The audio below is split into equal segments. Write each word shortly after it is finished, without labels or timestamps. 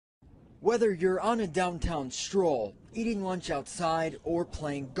Whether you're on a downtown stroll, eating lunch outside, or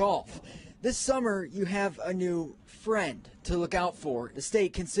playing golf, this summer you have a new friend to look out for. The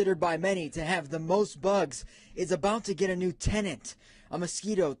state, considered by many to have the most bugs, is about to get a new tenant. A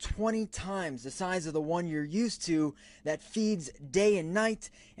mosquito 20 times the size of the one you're used to that feeds day and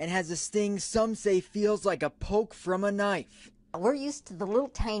night and has a sting some say feels like a poke from a knife. We're used to the little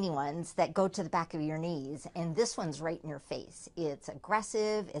tiny ones that go to the back of your knees, and this one's right in your face. It's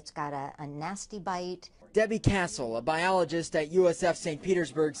aggressive, it's got a nasty bite. Debbie Castle, a biologist at USF St.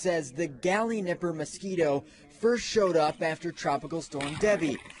 Petersburg, says the galley nipper mosquito first showed up after Tropical Storm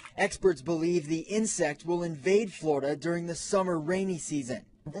Debbie. Experts believe the insect will invade Florida during the summer rainy season.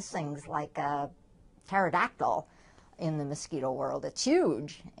 This thing's like a pterodactyl in the mosquito world. It's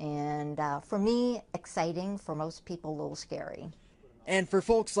huge, and for me, exciting. For most people, a little scary. And for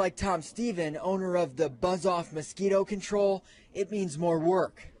folks like Tom Steven, owner of the Buzz Off Mosquito Control, it means more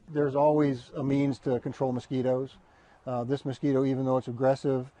work. There's always a means to control mosquitoes. This mosquito, even though it's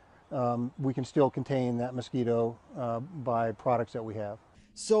aggressive, we can still contain that mosquito by products that we have.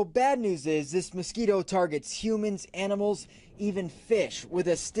 So bad news is this mosquito targets humans, animals, even fish with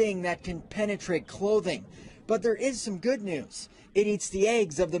a sting that can penetrate clothing. But there is some good news. It eats the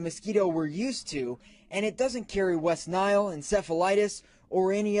eggs of the mosquito we're used to, and it doesn't carry West Nile, encephalitis,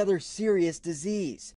 or any other serious disease.